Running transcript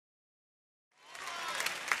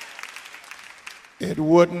It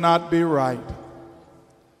would not be right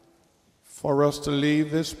for us to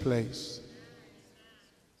leave this place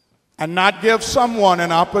and not give someone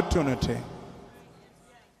an opportunity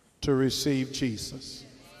to receive Jesus.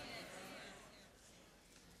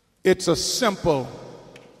 It's a simple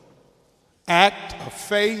act of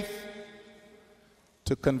faith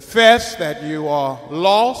to confess that you are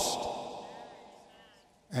lost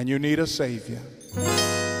and you need a Savior.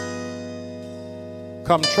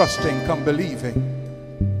 Come trusting, come believing,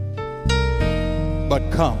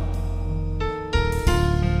 but come.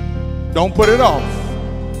 Don't put it off.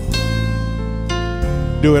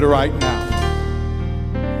 Do it right now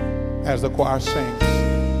as the choir sings.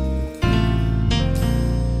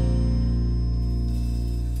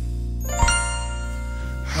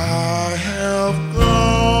 I have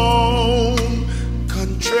gone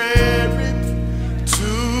contrary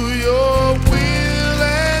to your will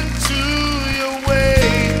and to your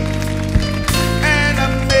way, and I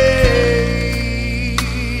made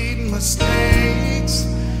mistakes.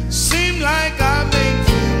 Seem like I make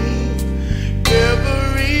them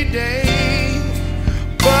every day,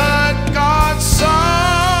 but God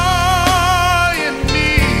saw in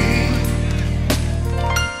me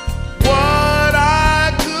what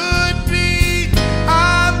I could be.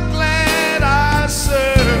 I'm glad I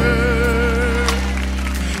serve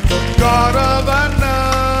the God of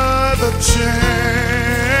another chance.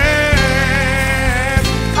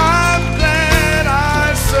 I'm glad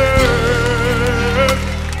I serve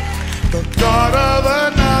the God of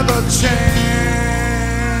another chance.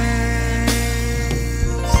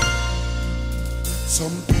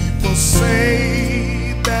 Some people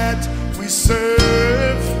say that we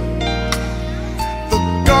serve the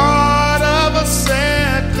God of a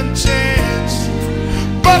second chance,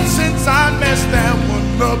 but since I messed that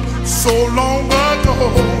one up so long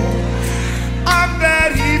ago, I'm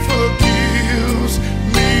glad He forgives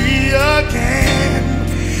me again,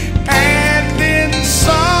 and then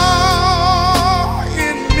saw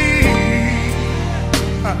in me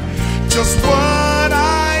just what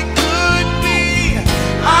I could be.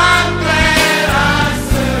 I'm glad I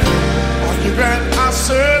serve. Are you glad I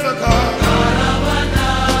serve a God?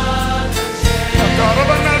 A God of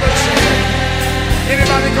another chance.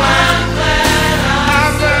 Anybody glad?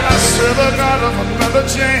 I'm glad I serve a God of another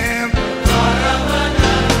chance.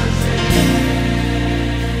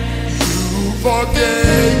 You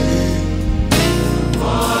forgave me.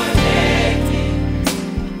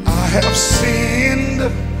 I have sinned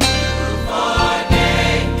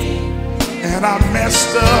and I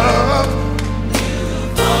messed up.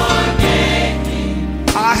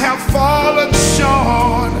 I have fallen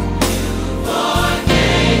short